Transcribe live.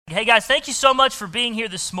Hey guys, thank you so much for being here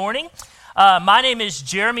this morning. My name is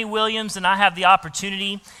Jeremy Williams, and I have the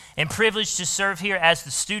opportunity and privilege to serve here as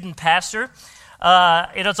the student pastor.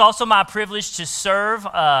 It is also my privilege to serve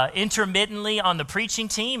intermittently on the preaching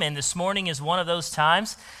team, and this morning is one of those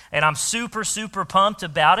times, and I'm super pumped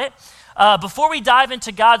about it. Before we dive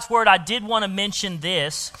into God's Word, I did want to mention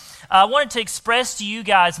this. I wanted to express to you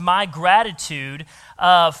guys my gratitude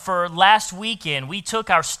for last weekend. We took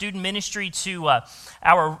our student ministry to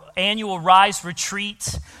our annual Rise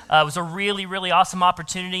Retreat. It was a really awesome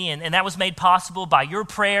opportunity, and that was made possible by your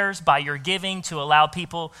prayers, by your giving to allow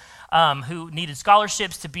people who needed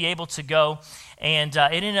scholarships to be able to go. And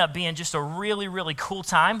it ended up being just a really cool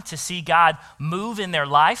time to see God move in their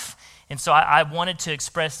life. And so I wanted to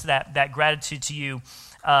express that gratitude to you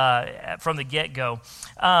from the get-go.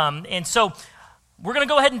 And so we're going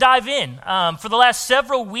to go ahead and dive in. For the last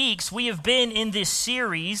several weeks, we have been in this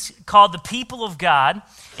series called The People of God,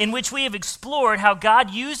 in which we have explored how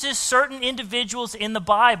God uses certain individuals in the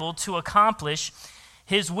Bible to accomplish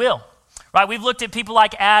His will. Right? We've looked at people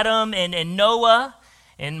like Adam and Noah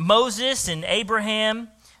and Moses and Abraham,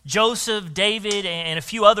 Joseph, David, and a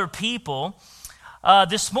few other people.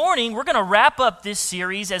 This morning, we're going to wrap up this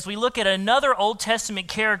series as we look at another Old Testament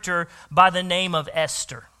character by the name of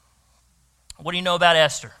Esther. What do you know about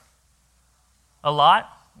Esther? A lot?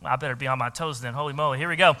 I better be on my toes then. Holy moly, here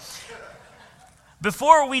we go.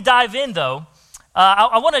 Before we dive in, though,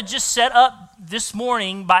 I want to just set up this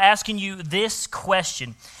morning by asking you this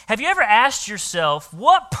question. Have you ever asked yourself,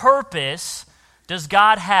 what purpose does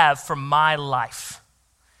God have for my life?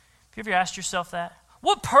 Have you ever asked yourself that?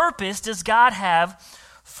 What purpose does God have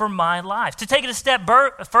for my life? To take it a step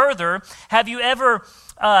further, have you ever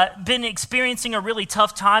been experiencing a really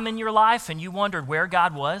tough time in your life and you wondered where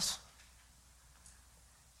God was?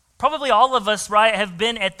 Probably all of us, right, have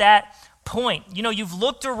been at that point. You know, you've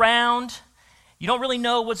looked around, you don't really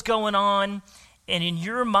know what's going on, and in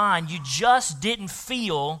your mind, you just didn't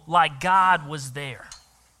feel like God was there.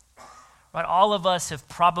 Right? All of us have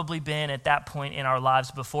probably been at that point in our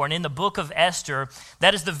lives before. And in the book of Esther,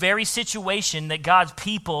 that is the very situation that God's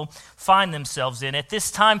people find themselves in. At this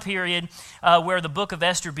time period where the book of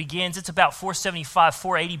Esther begins, it's about 475,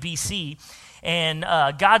 480 BC. And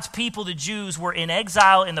God's people, the Jews, were in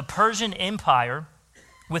exile in the Persian Empire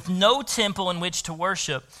with no temple in which to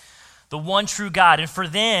worship the one true God. And for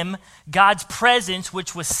them, God's presence,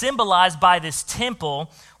 which was symbolized by this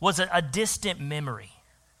temple, was a distant memory.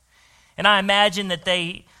 And I imagine that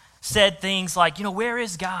they said things like, where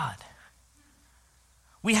is God?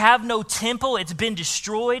 We have no temple. It's been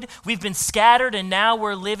destroyed. We've been scattered, and now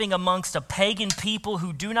we're living amongst a pagan people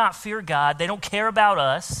who do not fear God. They don't care about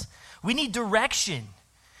us. We need direction.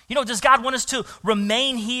 Does God want us to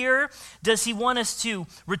remain here? Does He want us to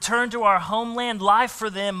return to our homeland? Life for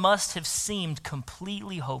them must have seemed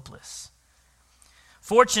completely hopeless.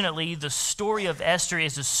 Fortunately, the story of Esther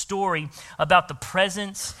is a story about the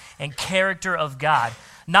presence and character of God,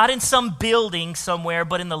 not in some building somewhere,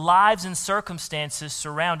 but in the lives and circumstances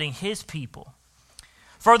surrounding His people.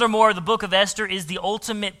 Furthermore, the book of Esther is the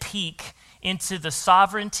ultimate peek into the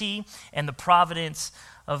sovereignty and the providence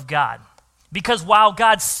of God. Because while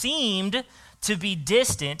God seemed to be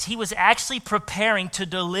distant, He was actually preparing to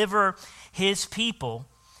deliver His people.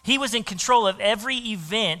 He was in control of every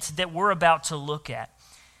event that we're about to look at.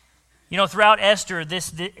 Throughout Esther,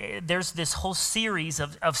 there's this whole series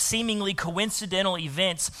of seemingly coincidental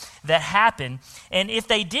events that happen. And if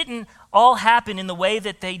they didn't all happen in the way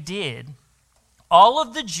that they did, all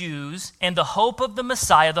of the Jews and the hope of the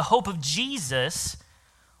Messiah, the hope of Jesus,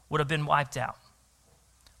 would have been wiped out.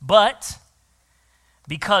 But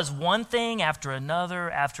because one thing after another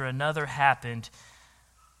happened,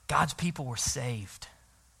 God's people were saved.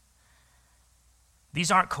 These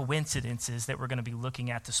aren't coincidences that we're going to be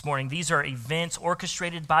looking at this morning. These are events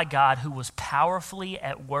orchestrated by God who was powerfully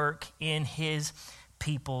at work in His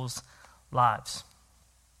people's lives.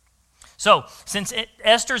 So, since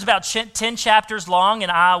Esther is about 10 chapters long, and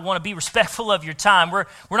I want to be respectful of your time, we're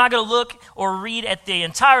not going to look or read at the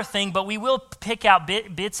entire thing, but we will pick out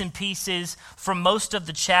bits and pieces from most of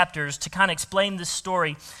the chapters to kind of explain the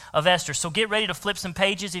story of Esther. So get ready to flip some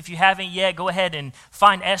pages. If you haven't yet, go ahead and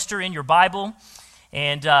find Esther in your Bible.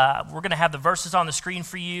 And we're going to have the verses on the screen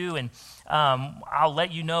for you, and I'll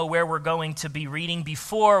let you know where we're going to be reading.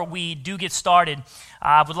 Before we do get started,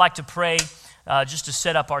 I would like to pray just to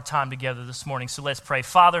set up our time together this morning. So let's pray.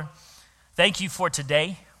 Father, thank you for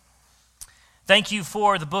today. Thank you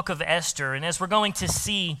for the book of Esther. And as we're going to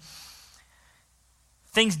see,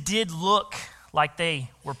 things did look like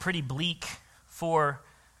they were pretty bleak for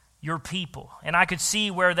your people. And I could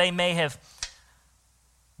see where they may have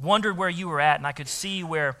wondered where you were at, and I could see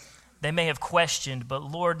where they may have questioned. But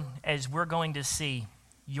Lord, as we're going to see,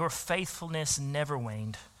 your faithfulness never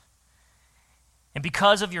waned. And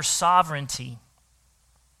because of your sovereignty,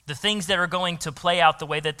 the things that are going to play out the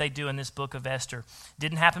way that they do in this book of Esther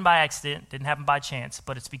didn't happen by accident, didn't happen by chance,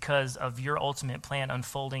 but it's because of your ultimate plan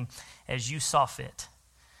unfolding as you saw fit.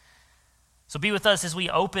 So be with us as we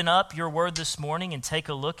open up your word this morning and take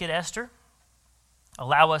a look at Esther.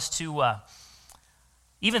 Allow us to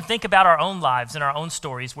even think about our own lives and our own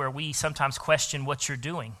stories where we sometimes question what you're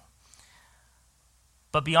doing.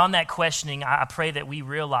 But beyond that questioning, I pray that we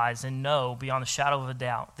realize and know beyond a shadow of a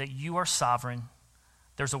doubt that you are sovereign.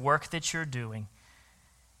 There's a work that you're doing,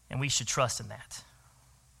 and we should trust in that.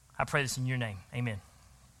 I pray this in your name. Amen.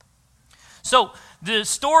 So the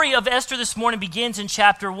story of Esther this morning begins in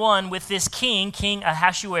chapter 1 with this king, King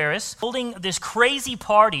Ahasuerus, holding this crazy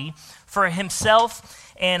party for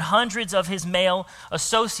himself and hundreds of his male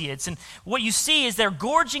associates. And what you see is they're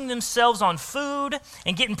gorging themselves on food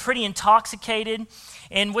and getting pretty intoxicated.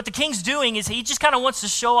 And what the king's doing is he just kind of wants to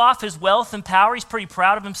show off his wealth and power. He's pretty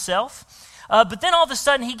proud of himself. But then all of a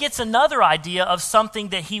sudden he gets another idea of something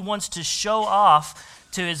that he wants to show off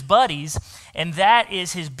to his buddies, and that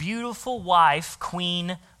is his beautiful wife,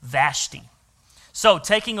 Queen Vashti. So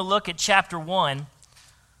taking a look at chapter 1,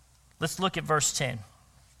 let's look at verse 10.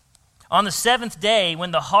 On the 7th day,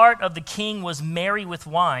 when the heart of the king was merry with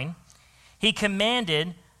wine, he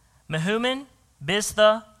commanded Mehuman,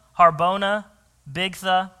 Biztha, Harbona,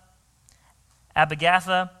 Bigtha,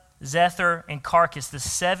 Abigatha, Zethar, and Carcass, the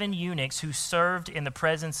 7 eunuchs who served in the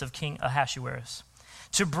presence of King Ahasuerus,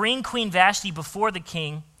 to bring Queen Vashti before the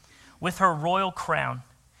king with her royal crown,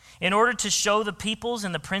 in order to show the peoples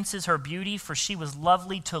and the princes her beauty, for she was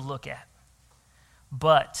lovely to look at.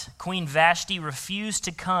 But Queen Vashti refused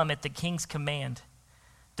to come at the king's command,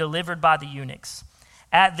 delivered by the eunuchs.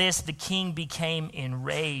 At this, the king became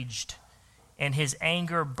enraged, and his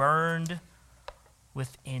anger burned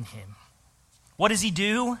within him. What does he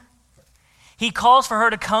do? He calls for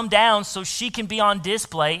her to come down so she can be on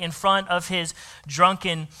display in front of his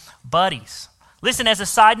drunken buddies. Listen, as a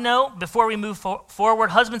side note, before we move forward,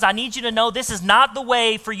 husbands, I need you to know this is not the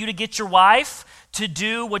way for you to get your wife to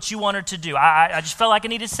do what you want her to do. I just felt like I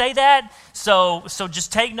needed to say that, so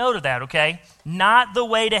just take note of that, okay? Not the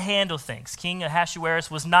way to handle things. King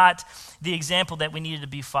Ahasuerus was not the example that we needed to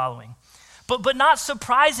be following. But not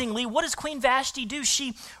surprisingly, what does Queen Vashti do?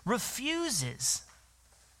 She refuses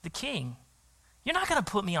the king. You're not going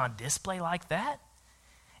to put me on display like that.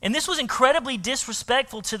 And this was incredibly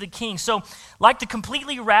disrespectful to the king. So, like the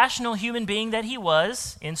completely rational human being that he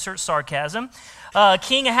was, insert sarcasm,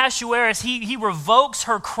 King Ahasuerus, he revokes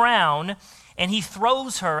her crown and he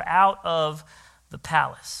throws her out of the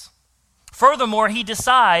palace. Furthermore, he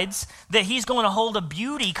decides that he's going to hold a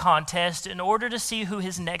beauty contest in order to see who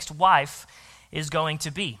his next wife is going to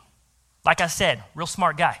be. Like I said, real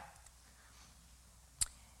smart guy.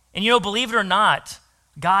 And you know, believe it or not,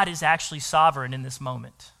 God is actually sovereign in this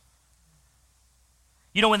moment.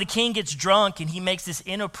 You know, when the king gets drunk and he makes this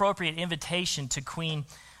inappropriate invitation to Queen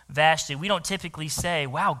Vashti, we don't typically say,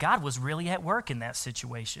 wow, God was really at work in that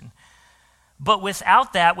situation. But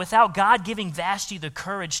without God giving Vashti the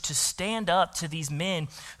courage to stand up to these men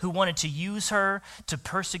who wanted to use her, to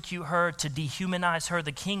persecute her, to dehumanize her,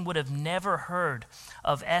 the king would have never heard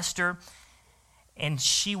of Esther, and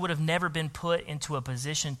she would have never been put into a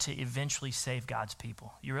position to eventually save God's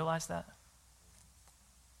people. You realize that?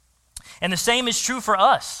 And the same is true for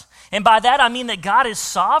us. And by that I mean that God is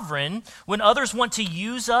sovereign when others want to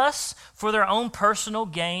use us for their own personal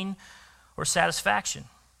gain or satisfaction.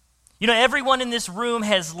 You know, everyone in this room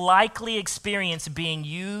has likely experienced being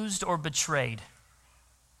used or betrayed,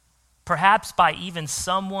 perhaps by even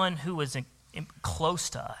someone who was close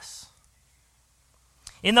to us.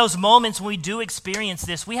 In those moments when we do experience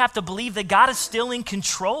this, we have to believe that God is still in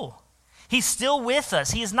control. He's still with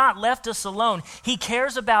us. He has not left us alone. He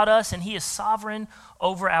cares about us, and he is sovereign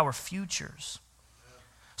over our futures.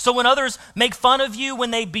 So when others make fun of you,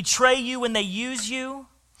 when they betray you, when they use you,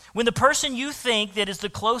 when the person you think that is the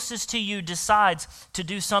closest to you decides to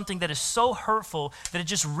do something that is so hurtful that it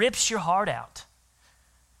just rips your heart out,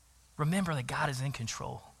 remember that God is in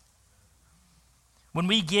control. When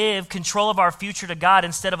we give control of our future to God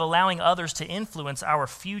instead of allowing others to influence our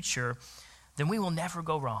future, then we will never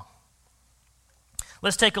go wrong.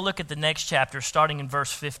 Let's take a look at the next chapter, starting in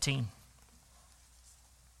verse 15.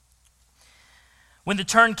 When the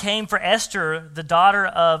turn came for Esther, the daughter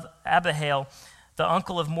of Abihail, the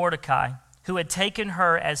uncle of Mordecai, who had taken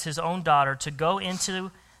her as his own daughter to go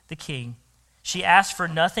into the king, She asked for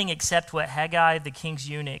nothing except what Haggai, the king's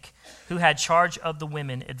eunuch, who had charge of the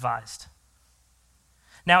women, advised.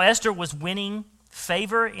 Now Esther was winning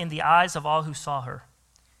favor in the eyes of all who saw her.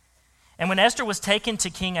 And when Esther was taken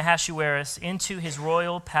to King Ahasuerus into his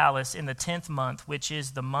royal palace in the 10th month, which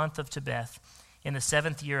is the month of Tebeth, in the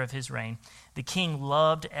 7th year of his reign, the king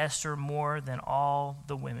loved Esther more than all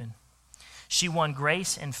the women. She won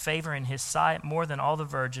grace and favor in his sight more than all the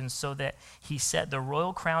virgins, so that he set the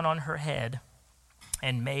royal crown on her head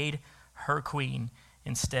and made her queen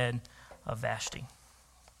instead of Vashti.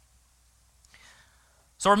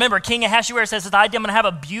 So remember, King Ahasuerus says, I'm going to have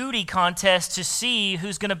a beauty contest to see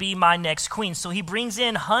who's going to be my next queen. So he brings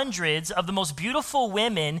in hundreds of the most beautiful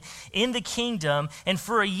women in the kingdom, and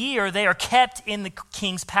for a year they are kept in the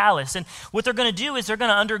king's palace. And what they're going to do is they're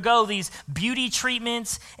going to undergo these beauty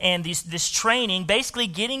treatments and this training, basically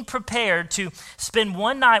getting prepared to spend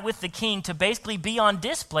one night with the king to basically be on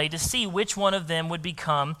display to see which one of them would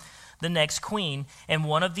become the next queen. And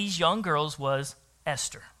one of these young girls was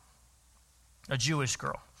Esther, a Jewish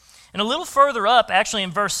girl. And a little further up, actually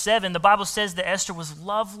in verse 7, the Bible says that Esther was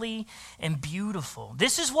lovely and beautiful.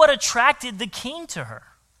 This is what attracted the king to her.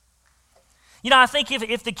 You know, I think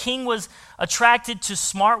if the king was attracted to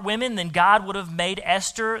smart women, then God would have made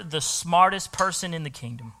Esther the smartest person in the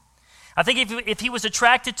kingdom. I think if he was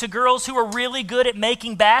attracted to girls who were really good at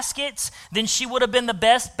making baskets, then she would have been the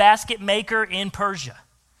best basket maker in Persia.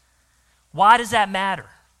 Why does that matter?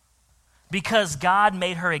 Because God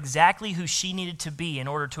made her exactly who she needed to be in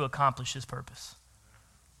order to accomplish his purpose.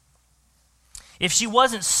 If she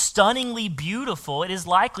wasn't stunningly beautiful, it is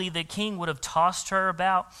likely the king would have tossed her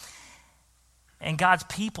about and God's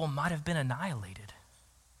people might have been annihilated.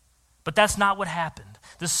 But that's not what happened.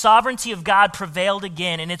 The sovereignty of God prevailed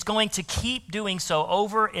again, and it's going to keep doing so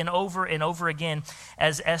over and over and over again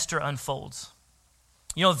as Esther unfolds.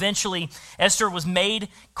 You know, eventually Esther was made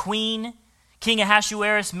queen. King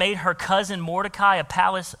Ahasuerus made her cousin Mordecai a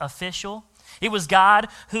palace official. It was God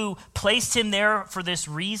who placed him there for this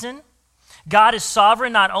reason. God is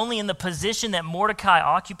sovereign not only in the position that Mordecai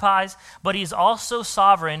occupies, but he is also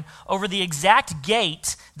sovereign over the exact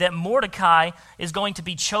gate that Mordecai is going to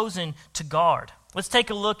be chosen to guard. Let's take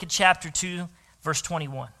a look at chapter 2, verse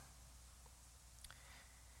 21.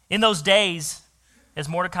 In those days, as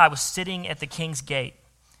Mordecai was sitting at the king's gate,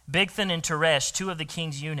 Bigthan and Teresh, two of the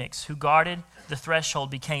king's eunuchs who guarded the threshold,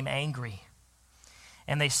 became angry,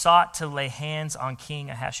 and they sought to lay hands on King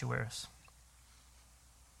Ahasuerus.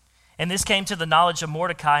 And this came to the knowledge of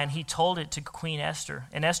Mordecai, and he told it to Queen Esther.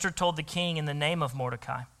 And Esther told the king in the name of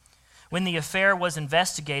Mordecai. When the affair was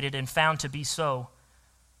investigated and found to be so,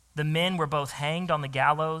 the men were both hanged on the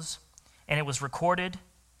gallows, and it was recorded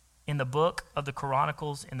in the book of the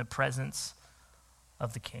Chronicles in the presence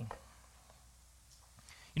of the king.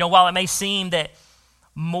 You know, while it may seem that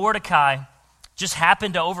Mordecai just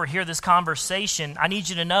happened to overhear this conversation, I need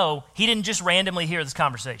you to know he didn't just randomly hear this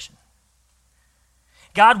conversation.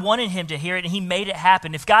 God wanted him to hear it, and he made it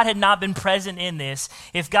happen. If God had not been present in this,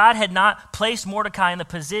 if God had not placed Mordecai in the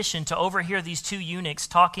position to overhear these two eunuchs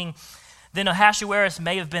talking, then Ahasuerus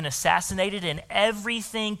may have been assassinated and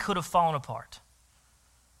everything could have fallen apart.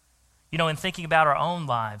 You know, in thinking about our own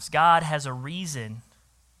lives, God has a reason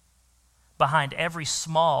behind every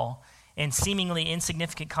small and seemingly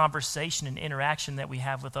insignificant conversation and interaction that we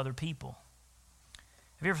have with other people.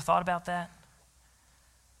 Have you ever thought about that?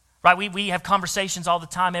 Right, we have conversations all the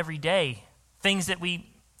time, every day. Things that we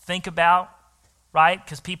think about, right,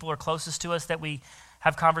 because people are closest to us that we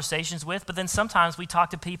have conversations with. But then sometimes we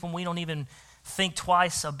talk to people and we don't even think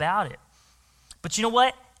twice about it. But you know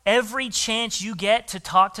what? Every chance you get to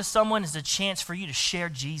talk to someone is a chance for you to share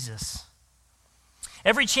Jesus.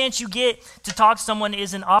 Every chance you get to talk to someone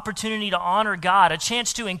is an opportunity to honor God, a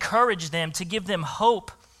chance to encourage them, to give them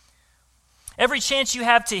hope. Every chance you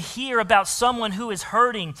have to hear about someone who is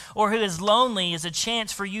hurting or who is lonely is a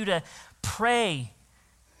chance for you to pray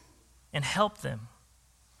and help them.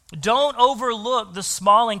 Don't overlook the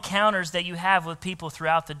small encounters that you have with people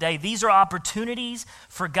throughout the day. These are opportunities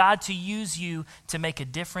for God to use you to make a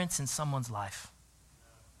difference in someone's life.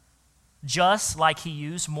 Just like he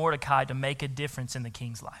used Mordecai to make a difference in the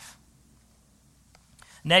king's life.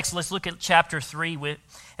 Next, let's look at chapter 3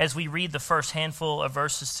 as we read the first handful of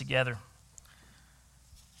verses together.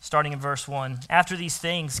 Starting in verse 1. After these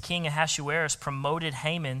things, King Ahasuerus promoted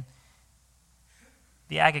Haman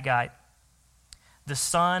the Agagite, the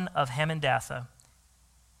son of Hammedatha,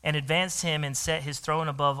 and advanced him and set his throne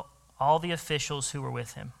above all the officials who were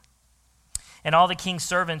with him. And all the king's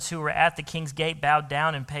servants who were at the king's gate bowed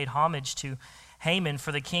down and paid homage to Haman,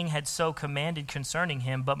 for the king had so commanded concerning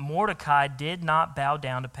him. But Mordecai did not bow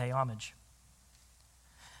down to pay homage.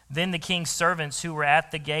 Then the king's servants who were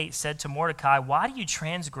at the gate said to Mordecai, "Why do you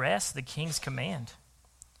transgress the king's command?"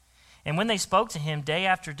 And when they spoke to him day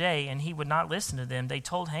after day, and he would not listen to them, they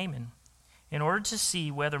told Haman, in order to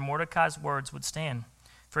see whether Mordecai's words would stand,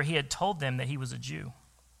 for he had told them that he was a Jew.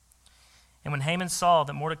 And when Haman saw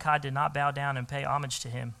that Mordecai did not bow down and pay homage to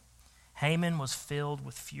him, Haman was filled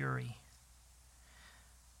with fury.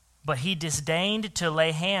 But he disdained to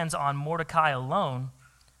lay hands on Mordecai alone.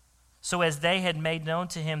 So as they had made known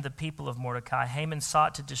to him the people of Mordecai, Haman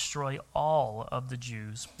sought to destroy all of the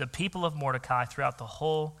Jews, the people of Mordecai, throughout the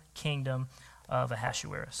whole kingdom of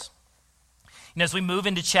Ahasuerus. As we move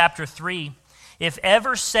into chapter 3, if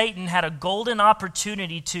ever Satan had a golden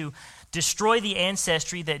opportunity to destroy the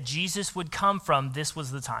ancestry that Jesus would come from, this was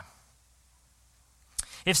the time.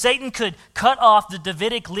 If Satan could cut off the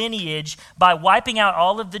Davidic lineage by wiping out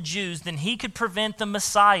all of the Jews, then he could prevent the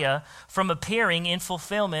Messiah from appearing in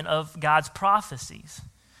fulfillment of God's prophecies.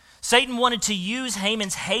 Satan wanted to use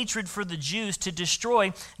Haman's hatred for the Jews to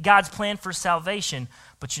destroy God's plan for salvation.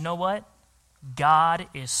 But you know what? God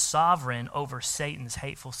is sovereign over Satan's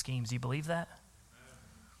hateful schemes. Do you believe that?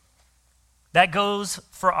 That goes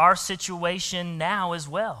for our situation now as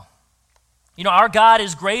well. Our God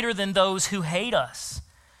is greater than those who hate us.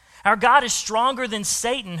 Our God is stronger than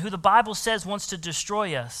Satan, who the Bible says wants to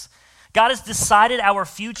destroy us. God has decided our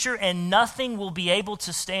future, and nothing will be able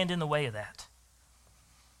to stand in the way of that.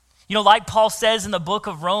 Like Paul says in the book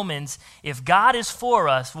of Romans, if God is for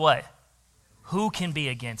us, what? Who can be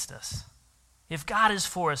against us? If God is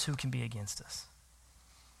for us, who can be against us?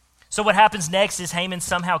 So what happens next is Haman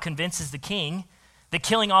somehow convinces the king that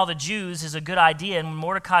killing all the Jews is a good idea, and when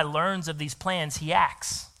Mordecai learns of these plans, he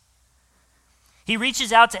acts. He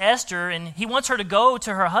reaches out to Esther, and he wants her to go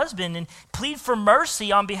to her husband and plead for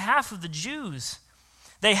mercy on behalf of the Jews.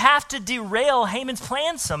 They have to derail Haman's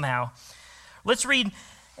plan somehow. Let's read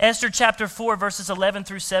Esther chapter 4, verses 11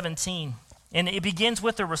 through 17. And it begins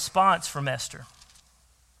with a response from Esther.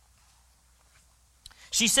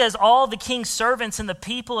 She says, "All the king's servants and the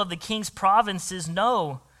people of the king's provinces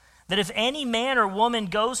know that if any man or woman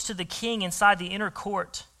goes to the king inside the inner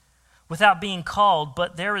court without being called,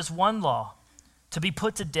 but there is one law, to be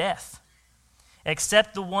put to death,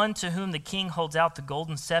 except the one to whom the king holds out the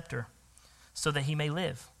golden scepter, so that he may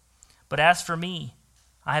live. But as for me,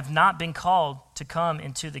 I have not been called to come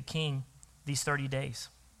into the king these 30 days.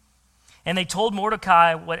 And they told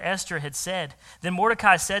Mordecai what Esther had said. Then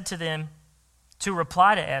Mordecai said to them to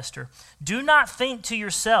reply to Esther, "Do not think to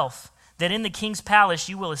yourself that in the king's palace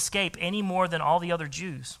you will escape any more than all the other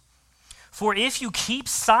Jews. For if you keep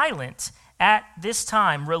silent at this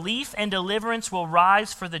time, relief and deliverance will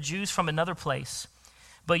rise for the Jews from another place,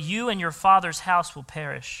 but you and your father's house will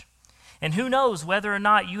perish. And who knows whether or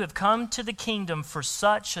not you have come to the kingdom for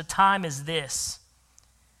such a time as this?"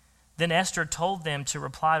 Then Esther told them to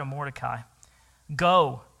reply to Mordecai,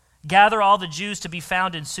 "Go, gather all the Jews to be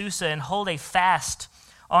found in Susa and hold a fast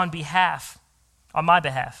on my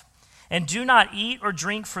behalf. And do not eat or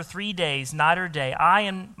drink for 3 days, night or day. I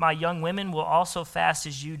and my young women will also fast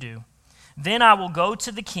as you do. Then I will go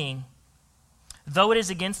to the king, though it is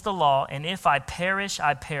against the law, and if I perish,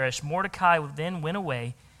 I perish." Mordecai then went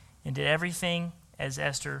away and did everything as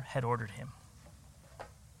Esther had ordered him.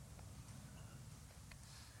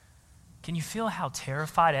 Can you feel how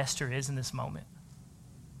terrified Esther is in this moment?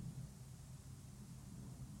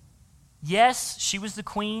 Yes, she was the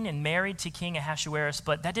queen and married to King Ahasuerus,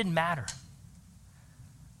 but that didn't matter.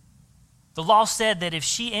 The law said that if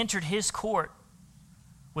she entered his court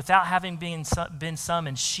without having been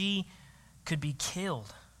summoned, she could be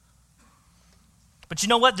killed. But you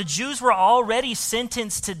know what? The Jews were already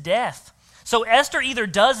sentenced to death. So Esther either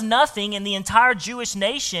does nothing and the entire Jewish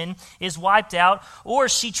nation is wiped out, or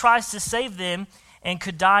she tries to save them and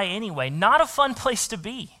could die anyway. Not a fun place to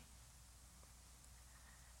be.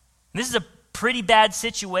 This is a pretty bad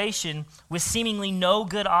situation with seemingly no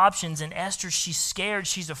good options, and Esther, she's scared,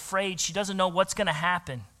 she's afraid, she doesn't know what's going to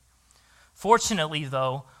happen. Fortunately,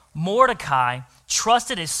 though, Mordecai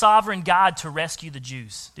trusted a sovereign God to rescue the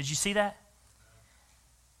Jews. Did you see that?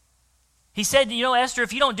 He said, Esther,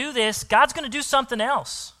 if you don't do this, God's going to do something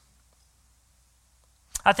else.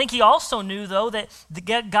 I think he also knew, though, that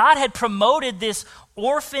God had promoted this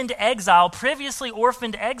previously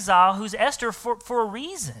orphaned exile, who's Esther, for a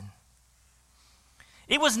reason.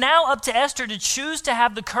 It was now up to Esther to choose to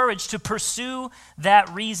have the courage to pursue that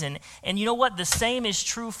reason. And you know what? The same is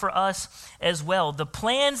true for us as well. The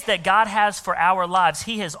plans that God has for our lives,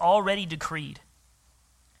 he has already decreed.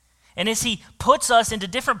 And as he puts us into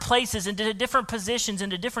different places, into different positions,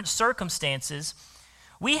 into different circumstances,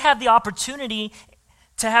 we have the opportunity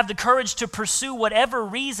to have the courage to pursue whatever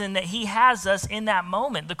reason that he has us in that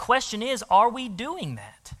moment. The question is, are we doing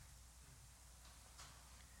that?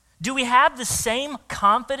 Do we have the same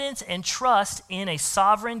confidence and trust in a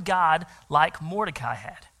sovereign God like Mordecai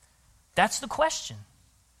had? That's the question.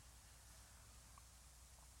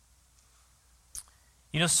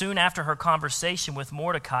 You know, soon after her conversation with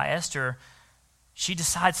Mordecai, Esther, she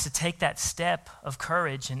decides to take that step of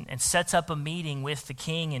courage and sets up a meeting with the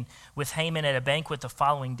king and with Haman at a banquet the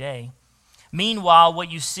following day. Meanwhile,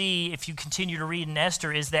 what you see, if you continue to read in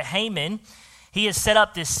Esther, is that Haman, he has set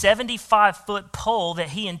up this 75-foot pole that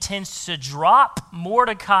he intends to drop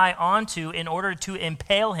Mordecai onto in order to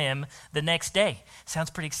impale him the next day. Sounds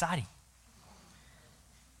pretty exciting.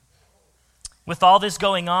 With all this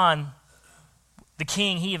going on, the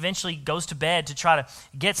king, he eventually goes to bed to try to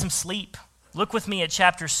get some sleep. Look with me at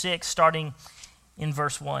chapter 6, starting in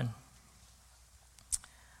verse 1.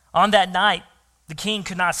 On that night, the king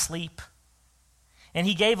could not sleep, and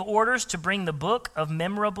he gave orders to bring the book of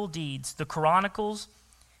memorable deeds, the Chronicles,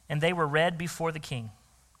 and they were read before the king.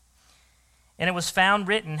 And it was found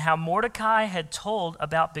written how Mordecai had told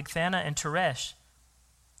about Bigthana and Teresh,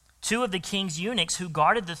 two of the king's eunuchs who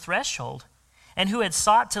guarded the threshold, and who had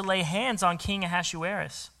sought to lay hands on King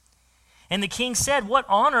Ahasuerus. And the king said, "What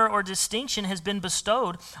honor or distinction has been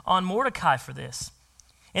bestowed on Mordecai for this?"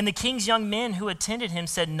 And the king's young men who attended him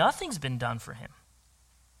said, "Nothing's been done for him."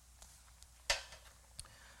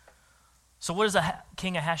 So what does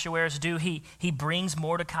King Ahasuerus do? He brings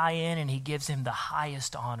Mordecai in and he gives him the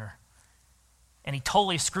highest honor. And he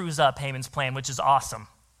totally screws up Haman's plan, which is awesome.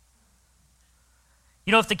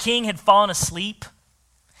 You know, if the king had fallen asleep,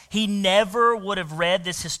 he never would have read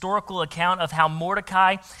this historical account of how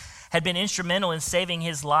Mordecai had been instrumental in saving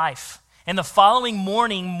his life. And the following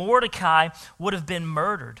morning, Mordecai would have been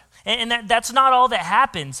murdered. And that's not all that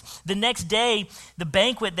happens. The next day, the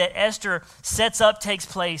banquet that Esther sets up takes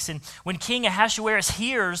place. And when King Ahasuerus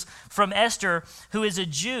hears from Esther, who is a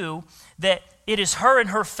Jew, that it is her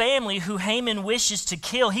and her family who Haman wishes to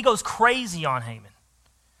kill, he goes crazy on Haman.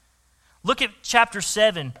 Look at chapter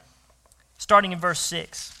 7, starting in verse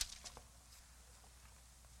 6.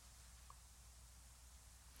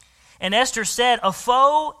 And Esther said, "A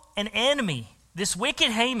foe, an enemy, this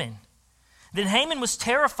wicked Haman." Then Haman was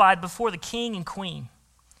terrified before the king and queen.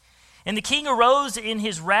 And the king arose in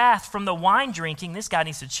his wrath from the wine drinking. This guy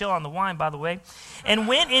needs to chill on the wine, by the way. And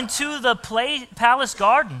went into the palace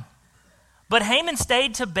garden. But Haman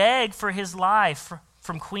stayed to beg for his life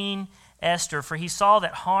from Queen Esther, for he saw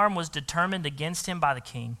that harm was determined against him by the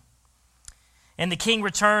king. And the king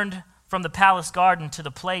returned from the palace garden to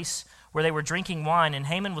the place where they were drinking wine, and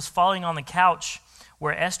Haman was falling on the couch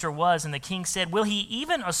where Esther was, and the king said, "Will he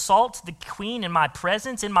even assault the queen in my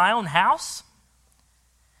presence, in my own house?"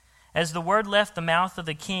 As the word left the mouth of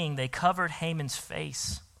the king, they covered Haman's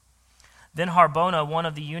face. Then Harbona, one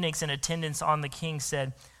of the eunuchs in attendance on the king,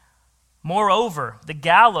 said, "Moreover, the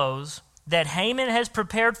gallows that Haman has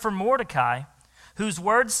prepared for Mordecai, whose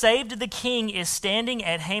word saved the king, is standing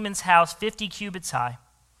at Haman's house 50 cubits high."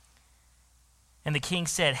 And the king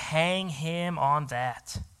said, "Hang him on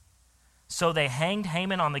that." So they hanged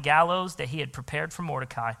Haman on the gallows that he had prepared for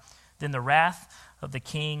Mordecai. Then the wrath of the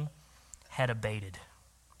king had abated.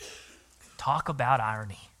 Talk about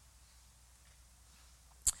irony.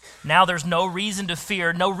 Now there's no reason to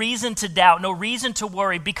fear, no reason to doubt, no reason to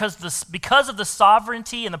worry, because of the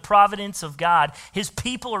sovereignty and the providence of God, his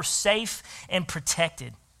people are safe and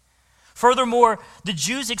protected. Furthermore, the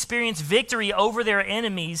Jews experienced victory over their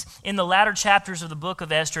enemies in the latter chapters of the book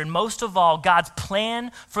of Esther. And most of all, God's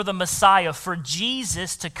plan for the Messiah, for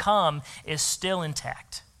Jesus to come, is still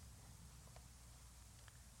intact.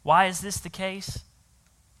 Why is this the case?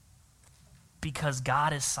 Because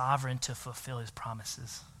God is sovereign to fulfill his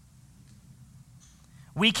promises.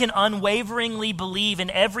 We can unwaveringly believe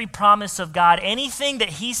in every promise of God. Anything that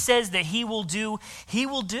he says that he will do, he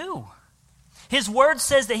will do. His word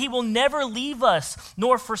says that he will never leave us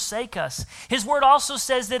nor forsake us. His word also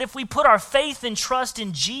says that if we put our faith and trust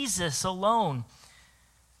in Jesus alone,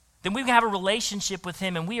 then we have a relationship with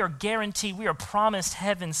him and we are guaranteed, we are promised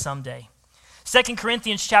heaven someday. 2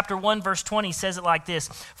 Corinthians chapter 1 verse 20 says it like this: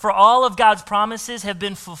 "For all of God's promises have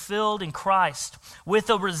been fulfilled in Christ with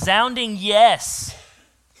a resounding yes.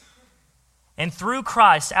 And through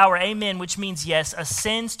Christ, our amen, which means yes,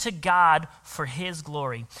 ascends to God for his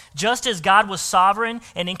glory." Just as God was sovereign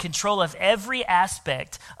and in control of every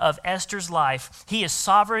aspect of Esther's life, he is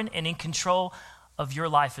sovereign and in control of your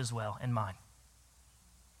life as well and mine.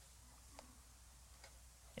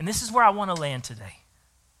 And this is where I want to land today.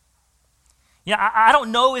 Yeah, I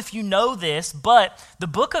don't know if you know this, but the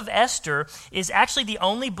book of Esther is actually the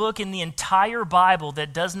only book in the entire Bible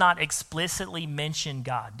that does not explicitly mention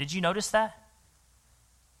God. Did you notice that?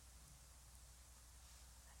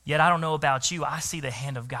 Yet I don't know about you, I see the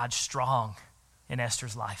hand of God strong in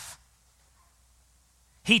Esther's life.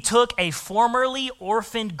 He took a formerly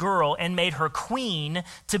orphaned girl and made her queen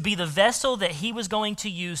to be the vessel that he was going to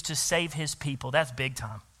use to save his people. That's big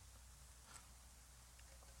time.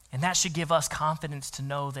 And that should give us confidence to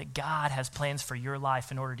know that God has plans for your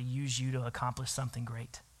life in order to use you to accomplish something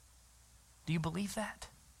great. Do you believe that?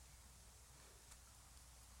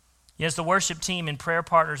 As the worship team and prayer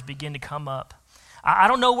partners begin to come up, I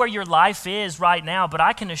don't know where your life is right now, but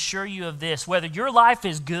I can assure you of this. Whether your life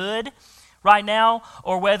is good right now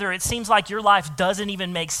or whether it seems like your life doesn't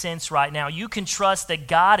even make sense right now, you can trust that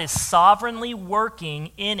God is sovereignly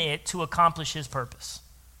working in it to accomplish his purpose.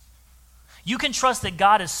 You can trust that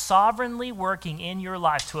God is sovereignly working in your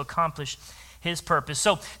life to accomplish his purpose.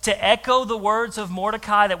 So to echo the words of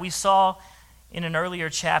Mordecai that we saw in an earlier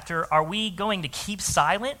chapter, are we going to keep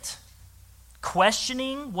silent,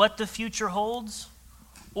 questioning what the future holds?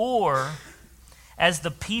 Or as the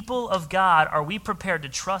people of God, are we prepared to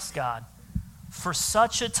trust God for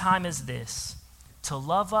such a time as this, to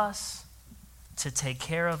love us, to take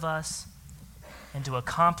care of us, and to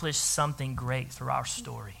accomplish something great through our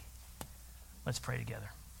story? Let's pray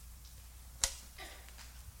together.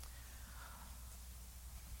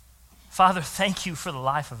 Father, thank you for the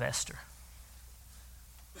life of Esther.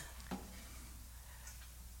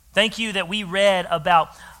 Thank you that we read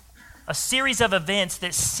about a series of events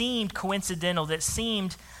that seemed coincidental, that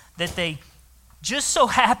seemed that they just so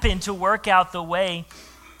happened to work out the way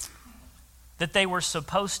that they were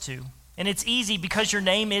supposed to. And it's easy because your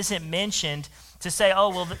name isn't mentioned to say, oh,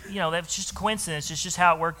 well, that's just a coincidence. It's just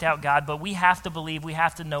how it worked out, God. But we have to believe, we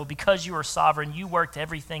have to know, because you are sovereign, you worked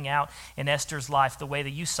everything out in Esther's life the way that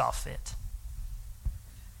you saw fit.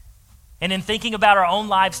 And in thinking about our own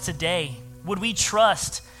lives today, would we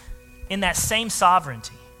trust in that same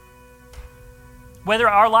sovereignty? Whether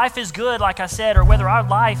our life is good, like I said, or whether our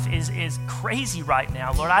life is crazy right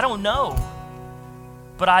now, Lord, I don't know.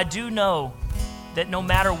 But I do know that no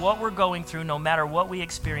matter what we're going through, no matter what we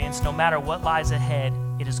experience, no matter what lies ahead,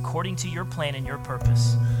 it is according to your plan and your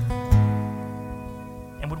purpose.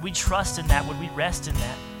 And would we trust in that? Would we rest in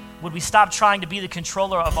that? Would we stop trying to be the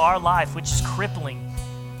controller of our life, which is crippling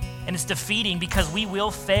and it's defeating because we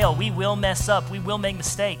will fail, we will mess up, we will make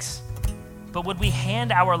mistakes. But would we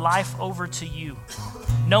hand our life over to you,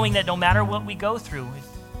 knowing that no matter what we go through,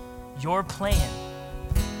 your plan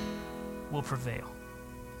will prevail?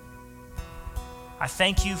 I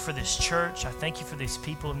thank you for this church. I thank you for these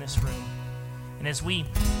people in this room. And as we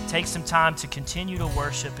take some time to continue to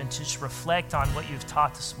worship and to just reflect on what you've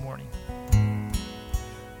taught this morning,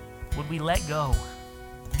 would we let go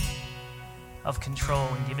of control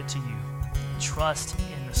and give it to you? Trust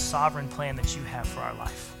in the sovereign plan that you have for our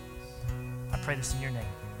life. I pray this in your name.